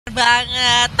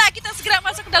Banget. Nah, kita segera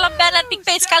masuk ke dalam banner pick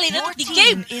page kali ini untuk di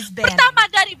game pertama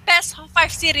dari Best of 5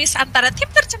 series antara tim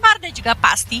tercemar dan juga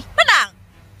pasti menang.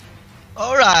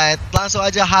 Alright, langsung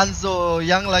aja Hanzo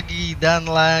yang lagi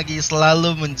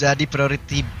selalu menjadi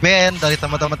priority ban dari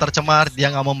teman-teman tercemar.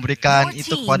 Dia nggak memberikan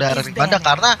itu kepada RRQ Panda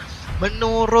karena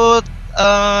menurut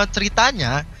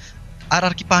ceritanya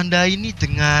RRQ Panda ini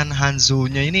dengan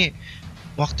Hanzo-nya ini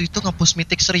waktu itu nge-push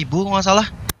mythic 1000 kalau nggak salah.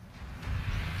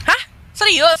 Hah?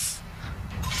 Serius?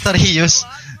 Serius?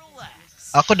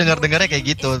 Aku dengar-dengarnya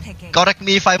kayak gitu. Correct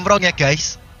me if I'm wrong ya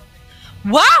guys.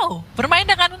 Wow, bermain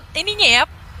dengan ininya ya,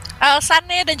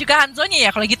 Sanne dan juga Hanzo-nya ya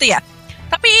kalau gitu ya.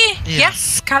 Tapi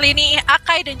yes, kali ini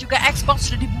Akai dan juga Xbox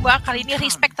sudah dibuang. Kali ini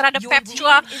respect terhadap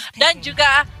Fepchua dan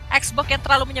juga Xbox yang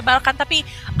terlalu menyebalkan. Tapi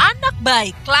anak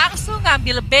baik langsung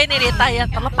ngambil Benedetta yang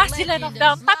terlepas di line of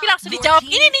down. Tapi langsung dijawab,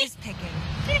 ini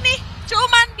nih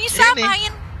cuman bisa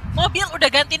main mobil, udah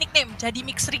ganti nickname jadi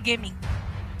Mixer Gaming.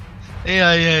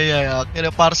 Iya.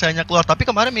 Akhirnya Parsanya keluar. Tapi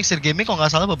kemarin Mixer Gaming kalau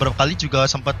nggak salah beberapa kali juga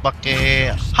sempat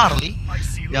pakai Harley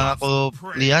yang aku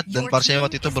lihat, dan Parsanya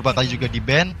waktu itu beberapa kali juga di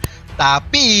ban.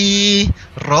 Tapi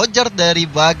Roger dari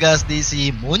Bagas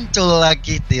DC muncul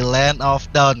lagi di Land of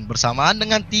Dawn bersamaan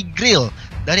dengan Tigreal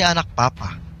dari anak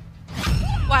papa.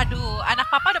 Waduh,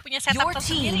 anak papa udah punya setup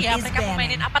tersendiri ya. Mereka mau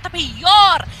mainin apa, tapi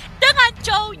Yor dengan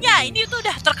cownya ini tuh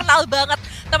udah terkenal banget.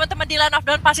 Teman-teman di Land of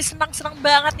Dawn pasti senang-senang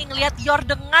banget nih ngelihat Yor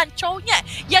dengan cownya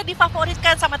yang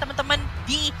difavoritkan sama teman-teman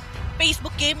di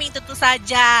Facebook Gaming tentu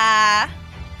saja.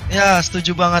 Ya,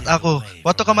 setuju banget aku.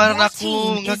 Waktu kemarin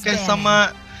aku nge-case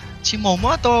sama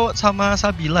Cimomo atau sama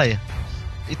Sabila ya,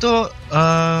 itu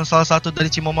salah satu dari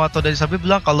Cimomo atau dari Sabila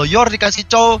bilang kalau Yor dikasih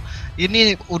cow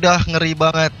ini udah ngeri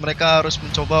banget. Mereka harus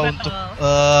mencoba untuk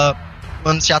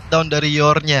men-shutdown dari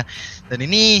Yornya. Dan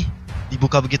ini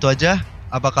dibuka begitu aja.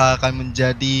 Apakah akan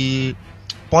menjadi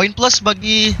poin plus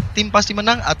bagi tim pasti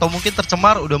menang, atau mungkin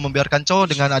tercemar udah membiarkan cow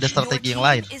dengan ada strategi yang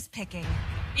lain?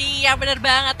 Iya benar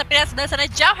banget. Tapi dari sebelah sana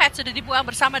Jawhead sudah dibuang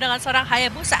bersama dengan seorang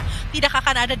Hayabusa. Tidak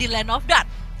akan ada di Land of Dawn.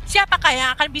 Siapakah yang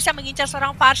akan bisa mengincar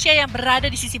seorang Varsha yang berada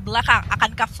di sisi belakang?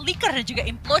 Akankah Flicker dan juga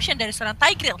Implosion dari seorang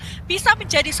Tigreal bisa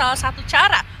menjadi salah satu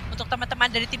cara untuk teman-teman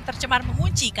dari tim tercemar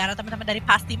mengunci? Karena teman-teman dari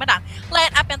pasti menang,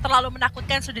 line up yang terlalu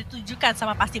menakutkan sudah ditujukan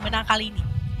sama pasti menang kali ini.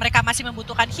 Mereka masih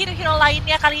membutuhkan hero-hero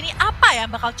lainnya kali ini. Apa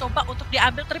yang bakal coba untuk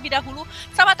diambil terlebih dahulu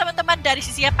sama teman-teman dari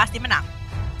sisinya pasti menang?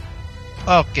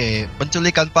 Oke,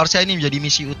 penculikan Varsha ini menjadi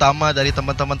misi utama dari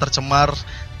teman-teman tercemar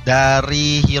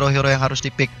dari hero-hero yang harus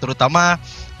dipick, terutama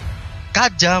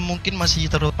Kaja mungkin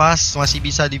masih terlepas, masih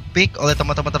bisa dipick oleh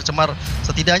teman-teman tercemar.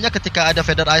 Setidaknya ketika ada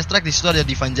Feather Ice Strike, di situ ada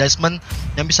Divine Judgment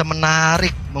yang bisa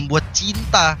menarik, membuat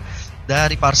cinta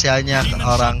dari Parsianya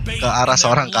ke arah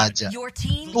seorang Kaja.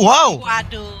 Wow.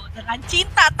 Waduh, dengan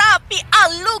cinta tapi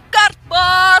ALUCARD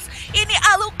bos. Ini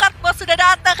ALUCARD bos sudah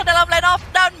datang ke dalam Land of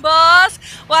Dawn bos.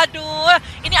 Waduh,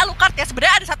 ini ALUCARD ya.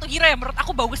 Sebenarnya ada satu hero yang menurut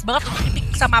aku bagus banget untuk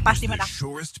dipick sama pasti menang.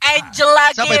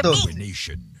 Angela Gaming.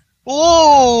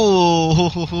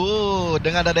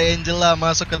 Dengan ada Angela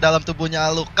masuk ke dalam tubuhnya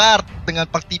ALUCARD dengan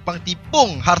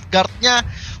tipung hard guardnya,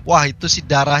 wah itu sih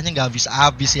darahnya nggak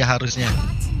habis-habis ya harusnya.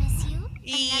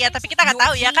 Iya, tapi kita nggak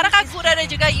tahu ya, karena Kagura dan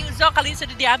juga Yuzo kali ini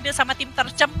sudah diambil sama tim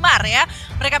tercemar ya.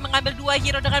 Mereka mengambil dua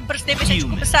hero dengan burst damage yang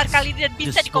cukup besar kali ini dan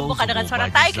bisa dikombokan dengan seorang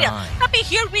Tigreal. Tapi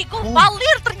here we go,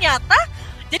 Valir ternyata.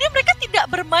 Jadi mereka tidak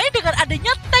bermain dengan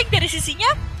adanya tank dari sisinya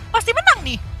pasti menang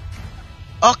nih.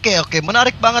 Oke,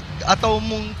 menarik banget. Atau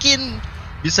mungkin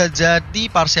bisa jadi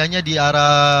Parsianya di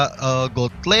arah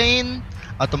gold lane,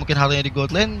 atau mungkin halnya di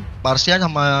gold lane, Parsia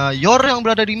sama Yor yang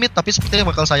berada di mid. Tapi sepertinya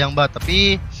bakal sayang banget.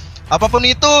 Tapi apapun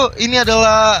itu, ini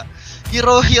adalah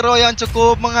hero-hero yang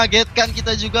cukup mengagetkan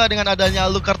kita juga dengan adanya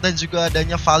ALUCARD dan juga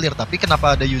adanya Valir. Tapi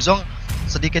kenapa ada Yuzong?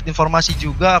 Sedikit informasi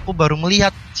juga, aku baru melihat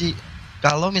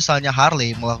kalau misalnya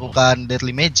Harley melakukan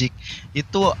Deadly Magic,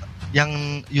 itu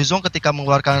yang Yuzong ketika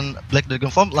mengeluarkan Black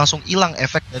Dragon Form langsung hilang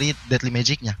efek dari Deadly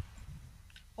Magic-nya.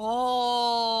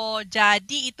 Oh,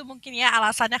 jadi itu mungkin ya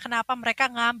alasannya kenapa mereka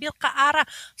ngambil ke arah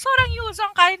seorang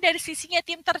Yuzong kali ini dari sisinya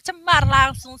tim tercemar.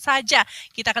 Langsung saja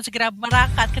kita akan segera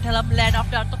berangkat ke dalam Land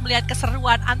of Dawn untuk melihat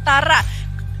keseruan antara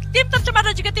tim tercemar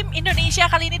dan juga tim Indonesia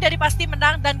kali ini dari pasti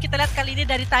menang. Dan kita lihat kali ini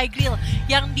dari Tigreal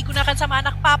yang digunakan sama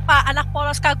anak papa, anak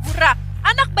polos Kagura,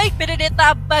 anak baik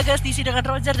Benedetta, Bagas DC dengan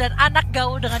Roger, dan anak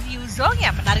gaul dengan Yuzong.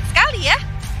 Ya menarik sekali ya.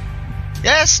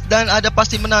 Yes, dan ada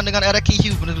pasti menang dengan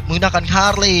RRQ menggunakan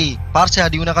Harley, Parsha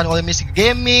digunakan oleh Mixer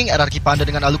Gaming, RRQ Panda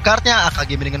dengan ALUCARD-nya, AK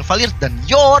Gaming dengan Valir, dan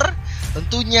Yor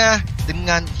tentunya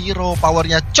dengan hero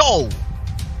powernya Chow.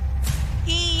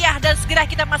 Iya, dan segera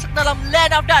kita masuk dalam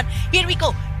Land of Dawn. Here we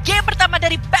go. Game pertama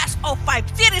dari Best of 5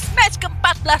 Series match keempat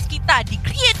 14 kita di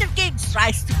Creative Games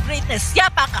Rise to Greatness.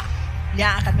 Siapakah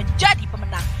yang akan menjadi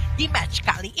pemenang di match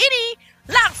kali ini?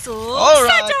 Langsung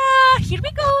saja, here we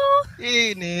go.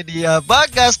 Ini dia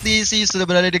Bagas DC sudah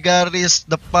berada di garis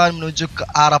depan menuju ke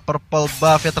arah purple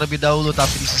buff ya terlebih dahulu.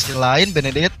 Tapi di sisi lain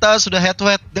Benedetta sudah head to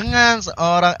head dengan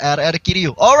seorang RRQ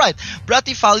Ryu. Alright,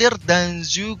 berarti Valir dan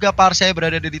juga Parsia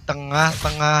berada di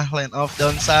tengah-tengah lane of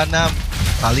down sana,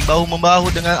 saling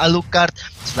bahu-membahu dengan Alucard.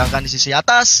 Sedangkan di sisi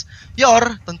atas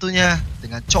Yor tentunya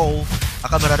dengan Chow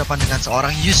akan berhadapan dengan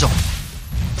seorang Yuzo.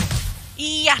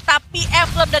 Iya, tapi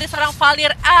emblem dari seorang Valir,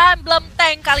 emblem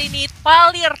tank kali ini,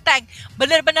 Valir tank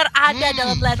benar-benar ada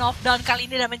dalam lane of down kali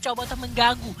ini dan mencoba untuk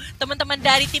mengganggu teman-teman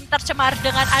dari tim tercemar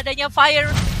dengan adanya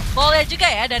fireball-nya juga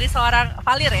ya dari seorang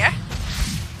Valir ya.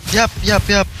 Yap,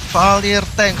 Valir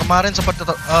tank kemarin sempat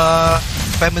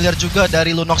familiar juga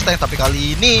dari Lunox tank, tapi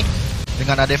kali ini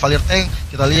dengan ada Valir tank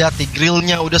kita lihat di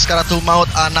grillnya udah sekarang tuh maut.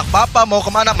 Anak papa mau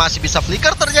kemana, masih bisa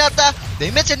flicker ternyata.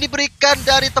 Damage yang diberikan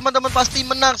dari teman-teman pasti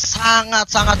menang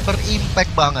sangat-sangat berimpact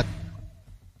banget.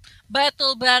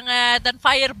 Betul banget, dan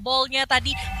fireball-nya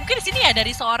tadi mungkin di sini ya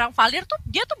dari seorang Valir tuh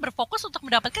dia tuh berfokus untuk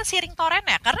mendapatkan searing torrent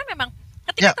ya, karena memang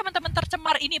ketika teman-teman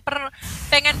tercemar ini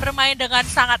pengen bermain dengan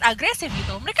sangat agresif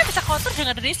gitu, mereka bisa counter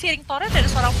dengan dari searing torrent dari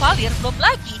seorang Valir. Belum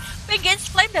lagi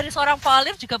Vengeance Flame dari seorang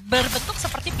Valir juga berbentuk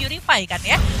seperti Purify kan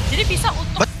ya, jadi bisa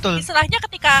untuk istilahnya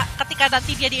ketika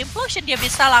nanti dia di implosion dia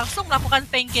bisa langsung melakukan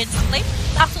Vengeance Flame,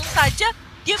 langsung saja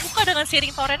dia buka dengan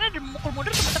searing torrentnya dan memukul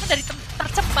mundur teman-teman dari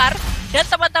tercemar, dan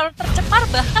teman-teman tercemar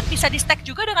bahkan bisa di stack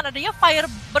juga dengan adanya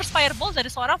burst fireball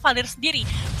dari seorang Valir sendiri.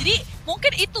 Jadi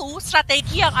mungkin itu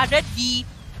strategi yang ada di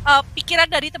pikiran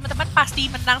dari teman-teman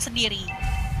pasti menang sendiri.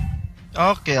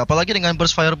 Oke, apalagi dengan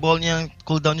burst fireball-nya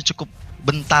cooldown-nya cukup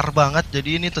bentar banget,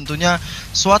 jadi ini tentunya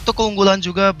suatu keunggulan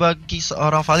juga bagi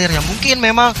seorang Valir yang mungkin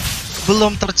memang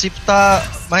belum tercipta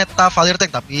meta Valir tank.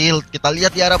 Tapi kita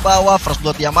lihat di arah bawah, first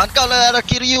blood diamankan oleh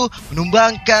RRQ Ryu,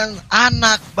 menumbangkan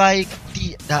anak baik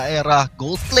di daerah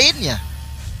gold lane-nya.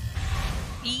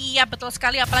 Iya betul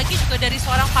sekali, apalagi juga dari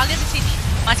seorang Valir di sini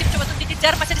masih mencoba untuk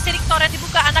dikejar, masih di searing torrent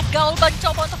dibuka, anak gaul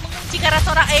mencoba untuk mengunci ke arah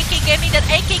seorang AK Gaming, dan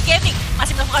AK Gaming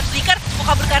masih melakukan flicker, mau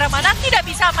kabur ke arah mana? Tidak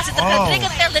bisa, masih terkena Dragon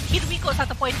Tail dan here we go, 1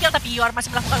 point kill, tapi Yor masih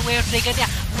melakukan Warrior Dragon-nya,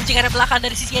 mengunci ke arah belakang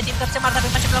dari sisi tim tercemar,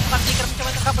 tapi masih melakukan flicker, mencoba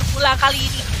untuk kabur pulang kali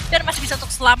ini, dan masih bisa untuk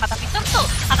selamat. Tapi tentu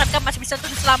akankah masih bisa untuk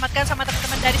diselamatkan sama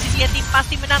teman-teman dari sisi tim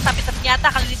pasti menang, tapi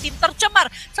ternyata kali ini tim tercemar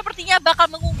sepertinya bakal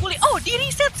mengungguli. Oh, di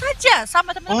reset saja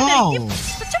sama teman-teman dari tim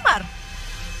tercemar.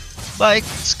 Baik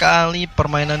sekali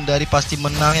permainan dari pasti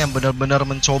menang yang benar-benar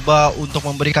mencoba untuk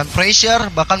memberikan pressure,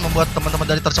 bahkan membuat teman-teman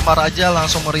dari tercemar aja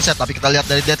langsung mereset. Tapi kita lihat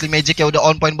dari Deadly Magic ya udah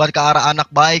on point banget ke arah anak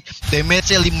baik.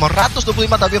 Damage-nya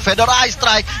 525, tapi Feather Eye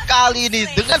Strike kali ini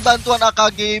dengan bantuan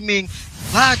AK Gaming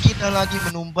lagi dan lagi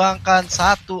menumbangkan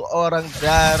satu orang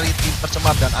dari tim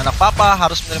tercemar, dan anak papa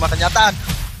harus menerima kenyataan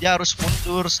dia harus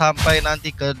mundur sampai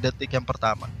nanti ke detik yang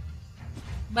pertama.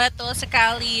 Betul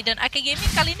sekali, dan AK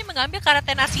Gaming kali ini mengambil ke arah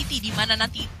tenacity, di mana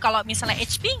nanti kalau misalnya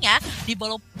HP-nya di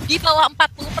bawah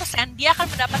 40%, dia akan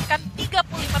mendapatkan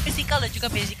 35 physical dan juga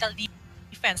physical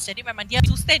defense. Jadi memang dia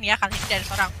sustain ya kali ini dari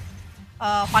seorang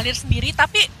Valir sendiri,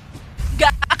 tapi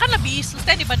nggak akan lebih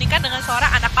sustain dibandingkan dengan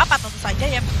seorang anak papa tentu saja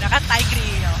yang menggunakan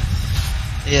Tigreal.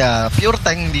 Iya, pure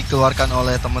tank dikeluarkan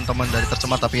oleh teman-teman dari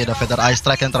tercemar, tapi ada Feather Eye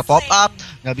Strike yang terpop up,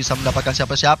 nggak bisa mendapatkan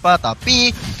siapa-siapa, tapi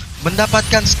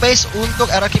mendapatkan space untuk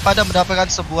RRQ Panda mendapatkan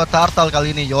sebuah turtle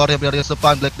kali ini. Yor yang berada di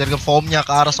depan, Black Dragon Foam-nya ke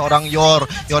arah seorang Yor.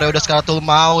 Yor udah sekarang tuh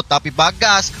maut, tapi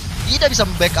Bagas tidak bisa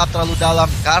membackup terlalu dalam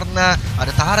karena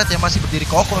ada turret yang masih berdiri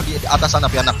kokoh di atas sana.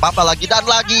 Tapi anak papa lagi dan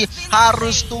lagi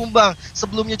harus tumbang.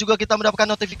 Sebelumnya juga kita mendapatkan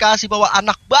notifikasi bahwa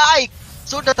anak baik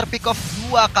sudah terpick off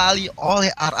 2 kali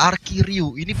oleh RRQ Ryu.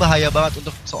 Ini bahaya banget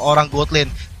untuk seorang gold lane.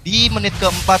 Di menit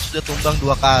keempat sudah tumbang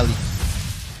 2 kali.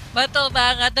 Betul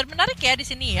banget, dan menarik ya di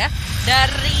sini ya.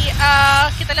 Dari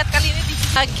kita lihat kali ini di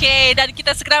dan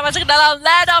kita segera masuk ke dalam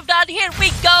Land of Dawn. Here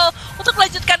we go untuk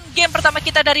melanjutkan game pertama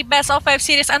kita dari Best of 5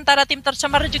 series antara tim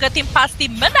tercemar dan juga tim pasti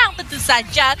menang tentu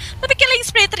saja. Tapi killing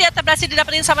spree ternyata berhasil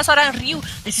didapetin sama seorang Ryu.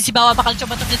 Di sisi bawah bakal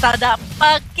coba untuk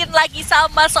ditadapakin lagi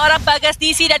sama seorang Bagas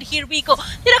DC, dan here we go.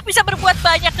 Tidak bisa berbuat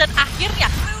banyak dan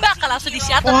akhirnya bakal langsung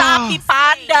di-shuttle. Tapi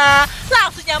Panda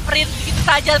langsung nyamperin begitu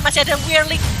saja, masih ada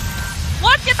Whirling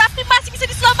Wardnya, tapi masih bisa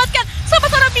diselamatkan sama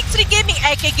seorang Big 3 Gaming.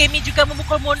 AK Gaming juga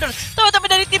memukul mundur teman-teman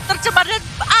dari tim tercemar, dan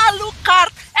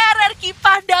Alucard RRQ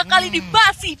Panda kali ini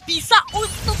masih bisa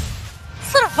untuk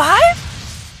survive.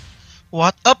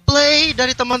 What a play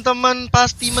dari teman-teman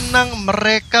pasti menang.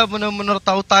 Mereka benar-benar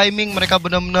tahu timing, mereka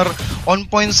benar-benar on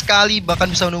point sekali, bahkan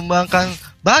bisa menumbangkan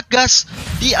Bagas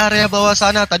di area bawah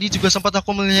sana. Tadi juga sempat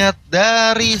aku melihat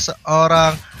dari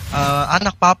seorang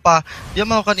anak papa. Dia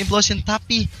melakukan implosion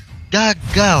tapi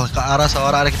gagal ke arah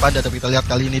seorang RRQ Panda. Tapi kita lihat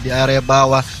kali ini di area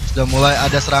bawah sudah mulai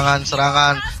ada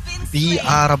serangan-serangan di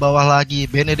arah bawah lagi.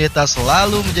 Benedetta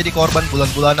selalu menjadi korban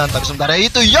bulan-bulanan. Tapi sementara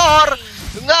itu Yor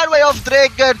dengan Way of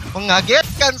Dragon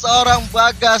mengagetkan seorang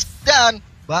Bagas dan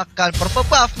bahkan purple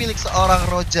buff milik seorang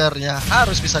Rogernya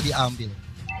harus bisa diambil.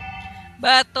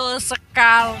 Betul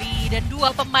sekali, dan dua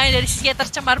pemain dari sisi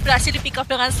tercemar berhasil di pick off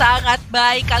dengan sangat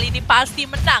baik. Kali ini pasti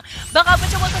menang. Bakal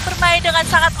mencoba untuk bermain dengan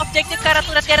sangat objektif ke arah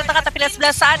turret ke arah tengah, tapi lihat sebelah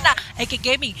sana AK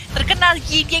Gaming terkenal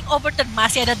Yin Overturn.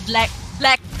 Masih ada Black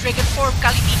Dragon Form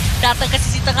kali ini datang ke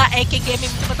sisi tengah. AK Gaming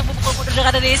mencoba untuk memukul mundur dengan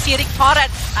adanya Sirik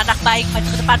Torrent. Anak baik maju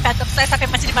ke depan Phantom Slice, tapi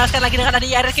masih dibalaskan lagi dengan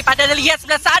adanya RRQ Panda. Dan lihat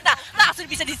sebelah sana, langsung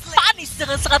bisa di-punish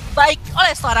dengan sangat baik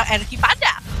oleh seorang RRQ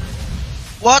Panda.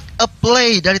 What a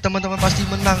play dari teman-teman pasti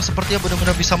menang. Sepertinya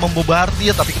benar-benar bisa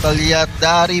membobardir. Tapi kita lihat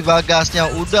dari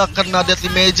Bagasnya udah kena Deadly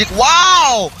Magic.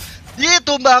 Wow!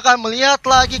 Ditumbangkan, melihat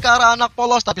lagi ke arah anak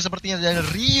polos. Tapi sepertinya dari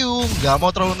Ryu gak mau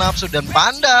terlalu nafsu. Dan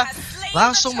Panda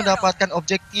langsung mendapatkan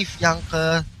objektif yang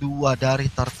kedua dari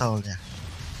Turtle-nya.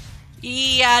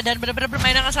 Iya, dan benar-benar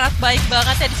bermain dengan sangat baik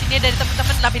banget ya di sini dari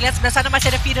teman-teman. Tapi lihat sebelah sana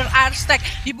masih ada feeder Arstack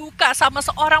dibuka sama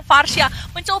seorang Farsha,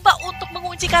 mencoba untuk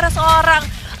mengunci ke arah seorang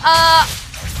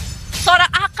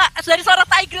dari seorang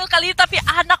Tigrel kali ini. Tapi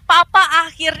anak papa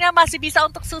akhirnya masih bisa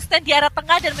untuk sustain di arah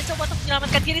tengah dan mencoba untuk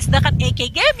menyelamatkan diri. Sedangkan AK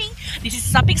Gaming di sisi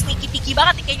samping sneaky picky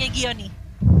banget nih kayaknya Gio nih.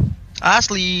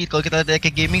 Asli, kalau kita lihat AK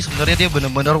Gaming sebenarnya dia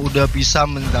benar-benar udah bisa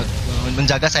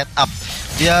menjaga setup.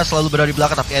 Dia selalu berada di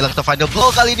belakang, tapi Electro Final Blow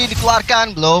kali ini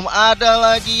dikeluarkan. Belum ada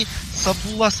lagi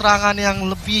sebuah serangan yang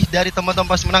lebih dari teman-teman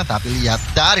pasti menang. Tapi lihat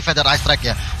dari Feather Ice Strike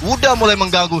ya, udah mulai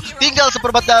mengganggu. Tinggal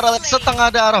seperempat darah, setengah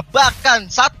darah, bahkan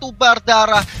 1 bar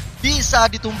darah bisa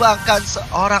ditumbangkan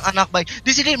seorang anak baik.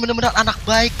 Di sini benar-benar anak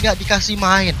baik nggak dikasih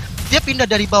main. Dia pindah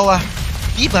dari bawah,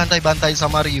 dibantai-bantai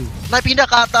sama Ryu. Nah pindah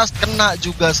ke atas, kena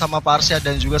juga sama Parsha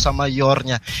dan juga sama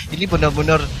Yornya. Ini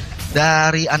benar-benar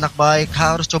dari anak baik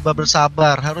harus coba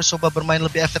bersabar, harus coba bermain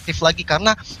lebih efektif lagi.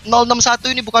 Karena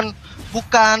 061 ini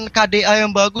bukan KDA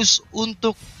yang bagus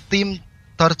untuk tim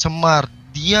tercemar.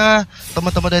 Dia,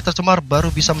 teman-teman dari tercemar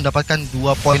baru bisa mendapatkan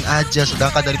 2 poin aja,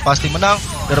 sedangkan dari pasti menang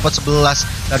udah dapat 11.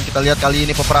 Dan kita lihat kali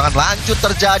ini peperangan lanjut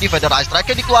terjadi. Feather Ice Strike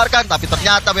dikeluarkan, tapi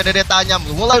ternyata Benedetta-nya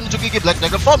mulai menuju gigi. Black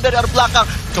Dragon Form dari arah belakang,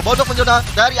 coba untuk menjauh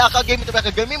dari AK Gaming, tapi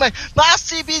AK Gaming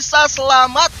masih bisa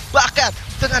selamat.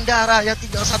 Bahkan dengan darah yang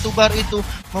tinggal 1 bar itu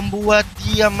membuat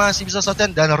dia masih bisa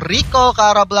sustain dan recall ke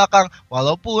arah belakang.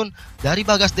 Walaupun dari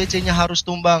Bagas DC-nya harus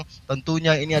tumbang,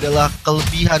 tentunya ini adalah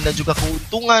kelebihan dan juga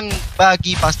keuntungan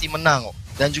bagi pasti menang.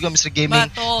 Dan juga Mr.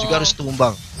 Gaming juga harus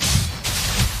tumbang.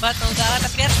 Betul banget,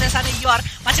 tapi lihat sebelah sana Yor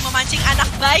masih memancing anak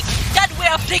baik. Dan Way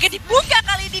of Dragon dibuka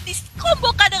kali ini,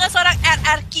 dikombokan dengan seorang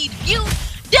RRQ Ryu.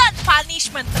 Dan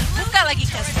punishment terbuka lagi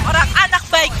ke seorang anak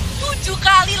baik. 7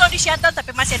 kali loh di shutdown,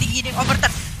 tapi masih ada Yin Overturn.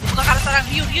 Bukan karena seorang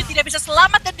Ryu tidak bisa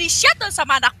selamat dan di shutdown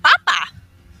sama anak papa.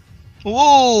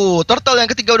 Turtle yang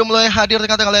ketiga udah mulai hadir di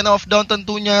tengah line of down,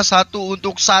 tentunya 1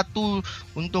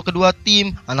 untuk kedua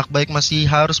tim. Anak baik masih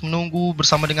harus menunggu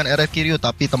bersama dengan RRQ Ryu,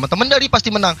 tapi teman-teman dari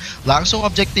pasti menang langsung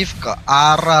objektif ke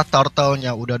arah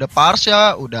Turtle-nya. Udah ada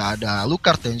Parsha, udah ada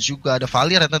ALUCARD dan juga ada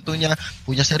Valir yang tentunya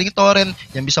punya sharing torrent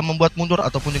yang bisa membuat mundur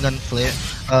ataupun dengan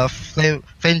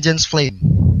Vengeance Flame.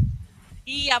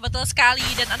 Iya betul sekali,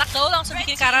 dan anak gaul langsung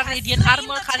bikin ke arah Radiant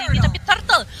Armor kali ini. Tapi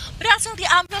Turtle berhasil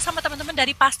diambil sama teman-teman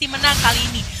dari pasti menang kali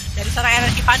ini. Dari seorang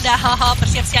RRQ Panda,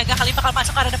 bersiap siaga kali bakal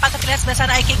masuk ke arah depan. Tapi lihat sebelah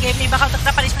sana AK Gaming bakal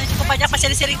terkena punishment cukup banyak. Masih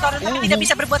ada Searing Torrent tapi tidak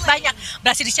bisa berbuat banyak.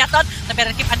 Berhasil di shutdown, tapi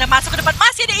RRQ Panda masuk ke depan.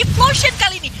 Masih ada Implosion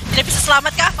kali ini, tidak bisa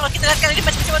selamat kah? Kalau kita lihat kali ini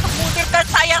masih bisa untuk mundur, dan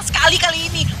sayang sekali kali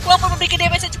ini walaupun memberikan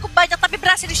damage yang cukup banyak, tapi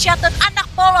berhasil di shutdown. Anak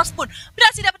polos pun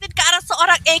berhasil dapetin ke arah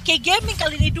seorang AK Gaming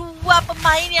kali ini. 2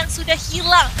 pemain yang sudah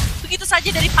hilang begitu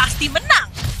saja dari pasti menang.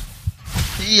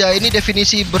 Iya, ini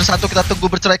definisi bersatu kita tunggu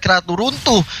bercerai keratu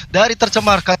runtuh dari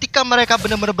tercemar. Ketika mereka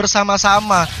benar-benar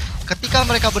bersama-sama, ketika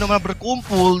mereka benar-benar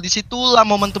berkumpul, disitulah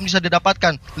momentum bisa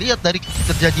didapatkan. Lihat dari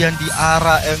kejadian di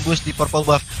arah ambush di purple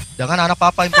buff dengan anak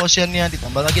papa implosionnya,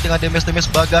 ditambah lagi dengan damage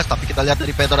Bagas. Tapi kita lihat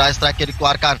dari Feather Ice Strike yang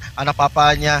dikeluarkan, anak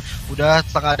papanya udah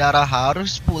setengah darah,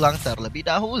 harus pulang terlebih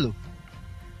dahulu.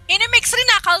 Ini Mixri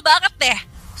nakal banget deh,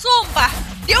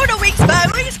 sumpah. Dia udah wings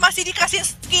masih dikasih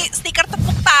stiker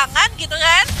tepuk tangan gitu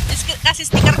kan, dikasih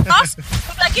stiker tos,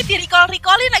 lagi di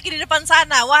recall-recallin lagi di depan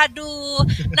sana. Waduh,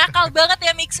 nakal banget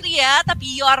ya Mixri ya.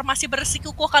 Tapi Yor masih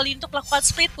bersikukuh kali untuk melakukan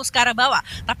split push ke arah bawah.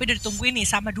 Tapi udah ditungguin nih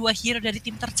sama 2 hero dari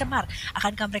tim tercemar.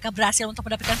 Akankah mereka berhasil untuk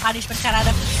mendapatkan punishment karena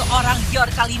ada seorang Yor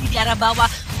kali ini di arah bawah?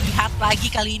 lihat lagi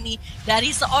kali ini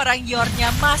dari seorang Yornya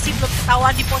masih belum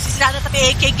ketahuan di posisi sana, tapi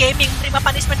AK Gaming menerima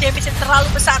punishment damage yang terlalu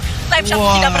besar. Time shot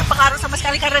tidak berpengaruh sama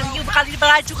sekali karena Ryu kali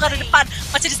melaju ke depan.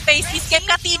 Masih di space escape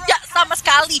kah? Tidak sama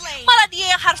sekali. Malah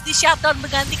dia yang harus di shutdown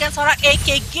menggantikan seorang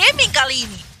AK Gaming kali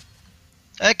ini.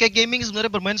 AK Gaming sebenarnya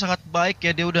bermain sangat baik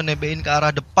ya, dia udah nebein ke arah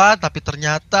depan, tapi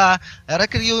ternyata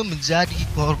RRQ menjadi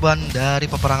korban dari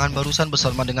peperangan barusan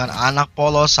bersama dengan anak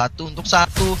polos 1-1,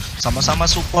 sama-sama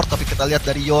support. Tapi kita lihat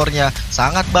dari Yornya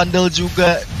sangat bandel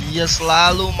juga, dia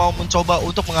selalu mau mencoba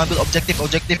untuk mengambil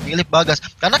objektif milik Bagas,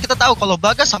 karena kita tahu kalau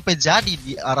Bagas sampai jadi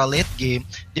di arah late game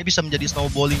dia bisa menjadi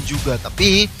snowballing juga.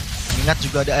 Tapi ingat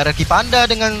juga ada RRQ Panda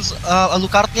dengan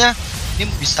ALUCARD-nya, ini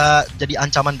bisa jadi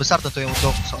ancaman besar tentunya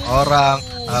untuk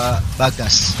seorang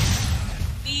Bagas.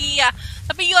 Iya,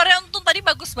 tapi Yore untung tadi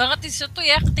bagus banget di situ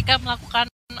ya, ketika melakukan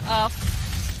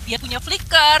dia punya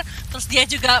flicker, terus dia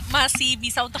juga masih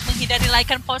bisa untuk menghindari like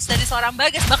and post dari seorang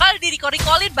Bagas. Bakal di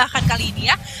recall-recallin bahkan kali ini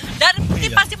ya. Dan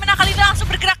tim pasti menang kali ini langsung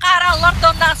bergerak ke arah Lord,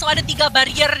 dan langsung ada 3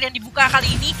 barrier yang dibuka kali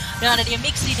ini. Dengan ada dia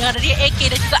Mixi, dengan ada dia AK,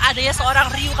 dan juga adanya seorang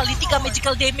Ryu kali 3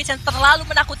 magical damage yang terlalu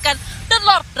menakutkan. Dan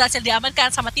Lord berhasil diamankan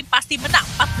sama tim pasti menang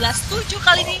 14-7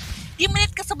 kali ini. Di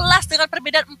menit ke-11 dengan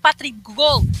perbedaan 4.000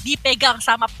 gol dipegang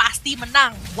sama pasti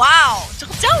menang. Wow,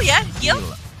 cukup jauh ya, Gil?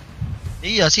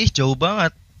 Iya sih, jauh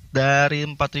banget. Dari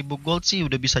 4.000 gold sih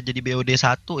udah bisa jadi BOD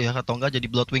 1 ya, atau enggak jadi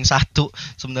Bloodwing 1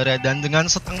 sebenarnya. Dan dengan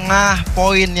setengah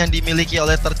poin yang dimiliki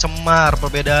oleh Tercemar,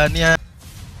 perbedaannya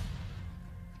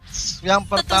yang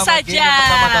pertama game yang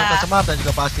pertama dan Tercemar dan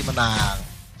juga pasti menang.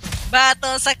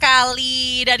 Betul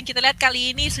sekali, dan kita lihat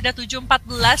kali ini sudah 7-14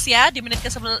 ya di menit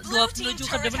ke-27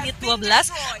 ke menit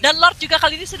 12. Dan Lord juga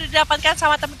kali ini sudah didapatkan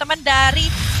sama teman-teman dari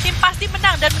tim pasti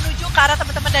menang dan menuju ke arah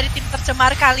teman-teman dari tim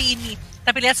Tercemar kali ini.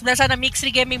 Tapi lihat sebelah sana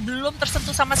Mixri Gaming belum tersentuh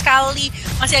sama sekali,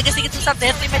 masih agak sedikit susah.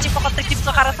 Deadly Magic Pocket Trick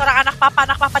dibuka karena seorang anak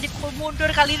papa dipukul mundur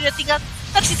kali ini, udah tinggal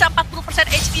tersisa 40%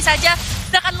 HP saja.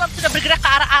 Sedangkan Lord sudah bergerak ke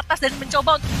arah atas dan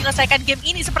mencoba untuk menyelesaikan game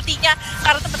ini sepertinya,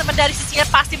 karena teman-teman dari sisinya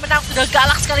pasti menang sudah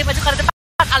galak sekali maju ke arah depan.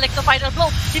 Electro Final Blow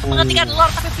di penghentikan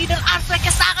Lord, tapi Final Armstrike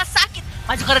sangat sakit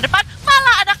maju ke arah depan.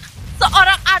 Malah ada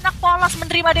seorang anak polos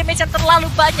menerima damage yang terlalu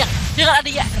banyak dengan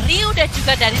adanya Ryu dan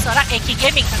juga dari seorang AK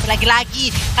Gaming. Tapi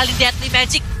lagi-lagi kali Deadly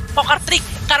Magic Poker Trick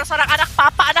karena seorang anak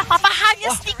papa hanya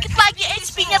sedikit lagi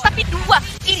HP-nya, tapi 2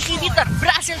 inhibitor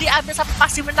berhasil diambil sampai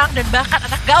pasti menang. Dan bahkan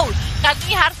anak gaul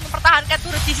kali harus mempertahankan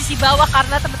turret di sisi bawah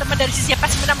karena teman-teman dari sisi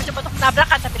pasti menang mencoba untuk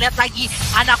menabrakkan. Tapi lihat lagi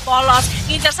anak polos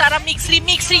ngincar seorang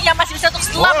Mixri-nya masih bisa untuk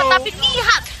selamat. Tapi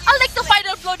lihat Electro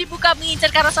Final Blow dibuka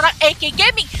mengincar karena seorang AK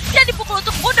Gaming yang dipukul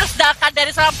untuk mundur. Sedangkan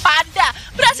dari seorang Panda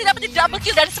berhasil dapetin double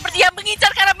kill dan seperti yang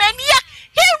mengincar karena Maniac.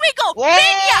 Here we go,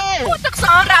 Maniac untuk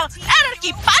seorang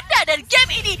RRQ Panda, dan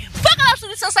game ini bakal langsung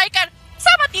diselesaikan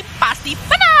sama tim pasti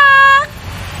menang.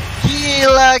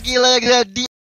 Gila.